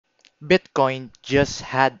Bitcoin just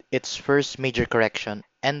had its first major correction,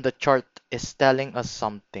 and the chart is telling us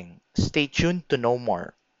something. Stay tuned to know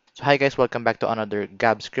more. So hi guys, welcome back to another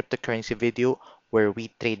Gab's cryptocurrency video where we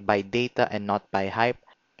trade by data and not by hype.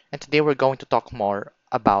 And today we're going to talk more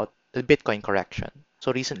about the Bitcoin correction.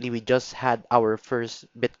 So recently we just had our first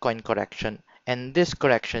Bitcoin correction, and this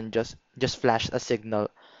correction just flashed a signal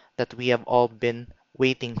that we have all been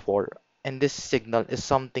waiting for. And this signal is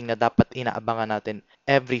something na dapat inaabangan natin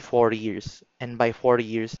every 4 years. And by 4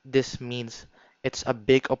 years, this means it's a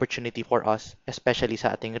big opportunity for us, especially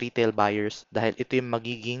sa ating retail buyers dahil ito yung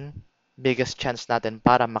magiging biggest chance natin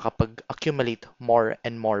para makapag-accumulate more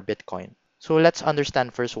and more Bitcoin. So let's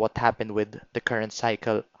understand first what happened with the current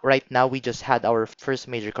cycle. Right now, we just had our first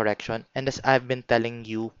major correction, and as I've been telling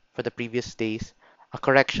you for the previous days, a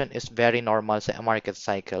correction is very normal sa market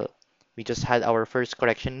cycle. We just had our first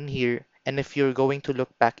correction in here, and if you're going to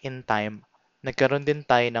look back in time, nagkaroon din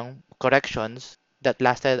tayo ng corrections that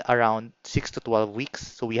lasted around 6 to 12 weeks.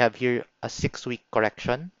 So we have here a 6-week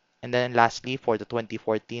correction. And then lastly, for the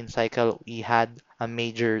 2014 cycle, we had a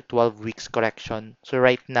major 12 weeks correction. So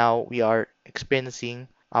right now, we are experiencing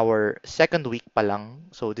our second week pa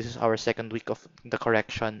lang. So this is our second week of the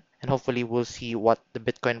correction. And hopefully, we'll see what the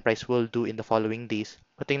Bitcoin price will do in the following days.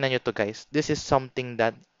 But tingnan nyo to guys, this is something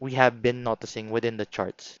that we have been noticing within the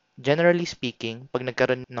charts. Generally speaking, pag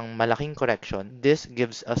nagkaroon ng malaking correction, this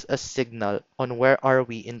gives us a signal on where are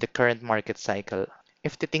we in the current market cycle.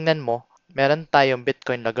 If titingnan mo, meron tayong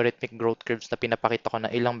Bitcoin logarithmic growth curves na pinapakita ko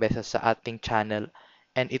na ilang beses sa ating channel,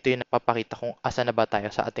 and ito yung nagpapakita kung asa na ba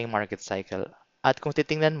tayo sa ating market cycle. At kung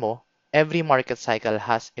titingnan mo, every market cycle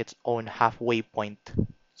has its own halfway point.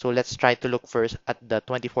 So let's try to look first at the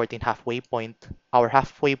 2014 halfway point. Our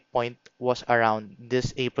halfway point was around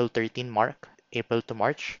this April 13 mark, April to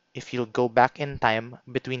March. If you'll go back in time,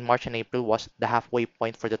 between March and April was the halfway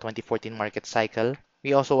point for the 2014 market cycle.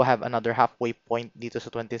 We also have another halfway point dito sa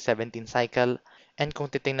 2017 cycle. And kung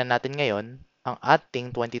titingnan natin ngayon, ang ating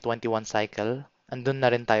 2021 cycle, andun na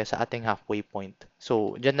rin tayo sa ating halfway point.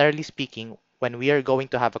 So, generally speaking, when we are going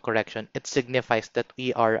to have a correction, it signifies that we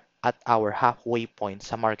are at our halfway point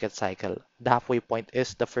sa market cycle. The halfway point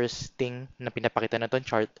is the first thing na pinapakita na itong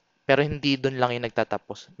chart, pero hindi dun lang yung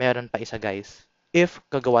nagtatapos. Meron pa isa guys. If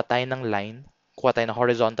gagawa tayo ng line, kuha tayo ng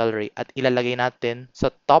horizontal ray at ilalagay natin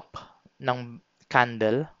sa top ng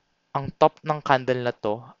candle, ang top ng candle na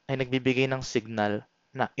to ay nagbibigay ng signal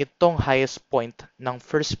na itong highest point ng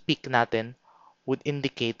first peak natin would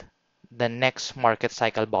indicate the next market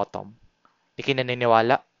cycle bottom. Di kayo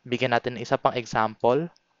naniniwala? Bigyan natin ng isa pang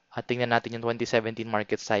example at tingnan natin yung 2017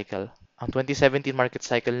 market cycle. Ang 2017 market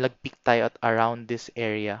cycle, nag-peak tayo at around this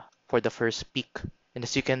area for the first peak. And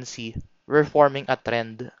as you can see, we're forming a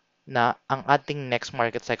trend na ang ating next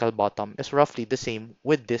market cycle bottom is roughly the same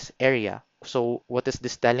with this area. So what is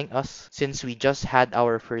this telling us? Since we just had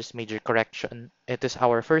our first major correction, it is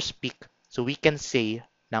our first peak. So we can say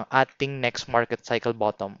na ang ating next market cycle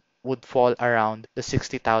bottom would fall around the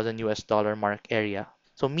 60,000 US dollar mark area.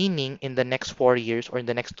 So meaning in the next 4 years or in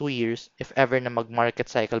the next 2 years, if ever na mag-market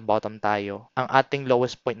cycle bottom tayo, ang ating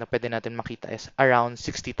lowest point na pwede natin makita is around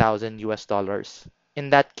 60,000 US dollars.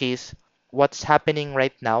 In that case, what's happening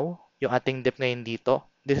right now, yung ating dip ngayon dito,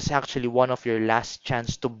 this is actually one of your last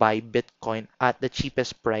chance to buy Bitcoin at the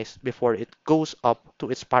cheapest price before it goes up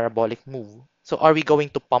to its parabolic move. So are we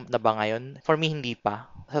going to pump na ba ngayon? For me, hindi pa.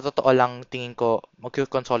 Sa totoo lang, tingin ko,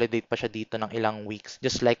 mag-consolidate pa siya dito ng ilang weeks.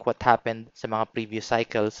 Just like what happened sa mga previous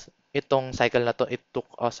cycles. Itong cycle na to, it took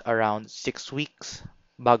us around 6 weeks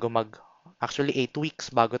bago actually 8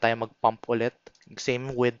 weeks bago tayo mag-pump ulit.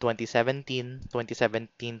 Same with 2017.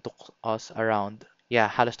 2017 took us around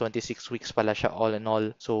halos 26 weeks pala siya all in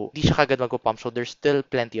all. So, di siya kagad magpo-pump. So, there's still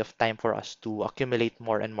plenty of time for us to accumulate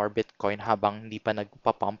more and more Bitcoin habang hindi pa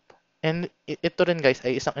nagpa-pump. And ito rin guys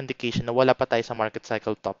ay isang indication na wala pa tayo sa market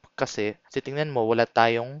cycle top kasi tingnan mo wala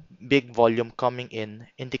tayong big volume coming in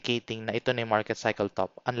indicating na ito na yung market cycle top.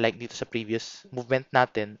 Unlike dito sa previous movement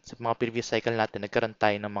natin, sa mga previous cycle natin, nagkaroon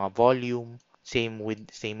tayo ng mga volume. Same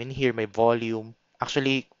in here, may volume.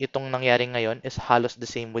 Actually, itong nangyari ngayon is halos the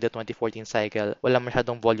same with the 2014 cycle. Wala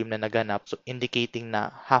masyadong volume na naganap, so indicating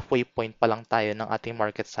na halfway point pa lang tayo ng ating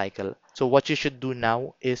market cycle. So what you should do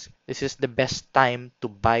now is, this is the best time to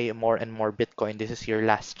buy more and more Bitcoin. This is your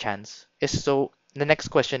last chance. So the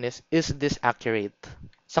next question is this accurate?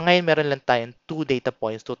 Sa ngayon, meron lang tayong 2 data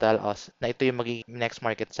points to tell us na ito yung magiging next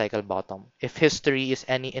market cycle bottom. If history is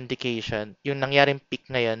any indication, yung nangyaring peak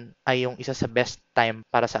ngayon ay yung isa sa best time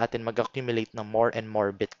para sa atin mag-accumulate ng more and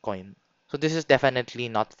more Bitcoin. So this is definitely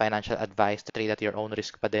not financial advice to trade at your own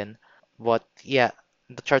risk pa din. But yeah,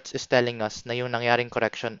 the charts is telling us na yung nangyaring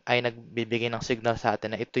correction ay nagbibigay ng signal sa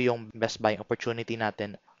atin na ito yung best buying opportunity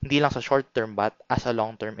natin. Hindi lang sa short term but as a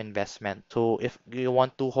long term investment. So if you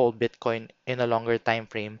want to hold Bitcoin in a longer time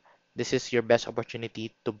frame, this is your best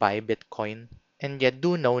opportunity to buy Bitcoin. And yet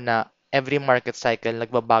do know na every market cycle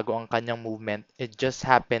nagbabago ang kanyang movement. It just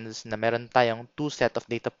happens na meron tayong two set of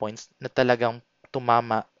data points na talagang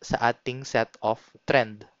tumama sa ating set of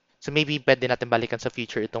trend. So maybe pwede natin balikan sa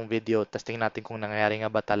future itong video, tapos tingnan natin kung nangyayari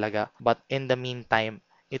nga ba talaga. But in the meantime,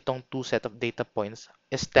 itong two set of data points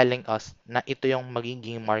is telling us na ito yung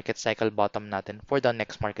magiging market cycle bottom natin for the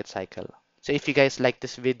next market cycle. So if you guys like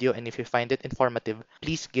this video and if you find it informative,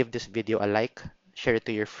 please give this video a like, share it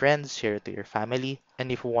to your friends, share it to your family,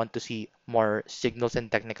 and if you want to see more signals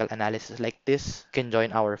and technical analysis like this, you can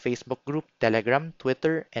join our Facebook group, Telegram,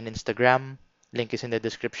 Twitter, and Instagram. Link is in the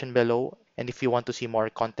description below. And if you want to see more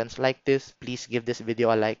contents like this, please give this video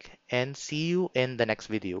a like and see you in the next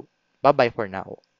video. Bye bye for now.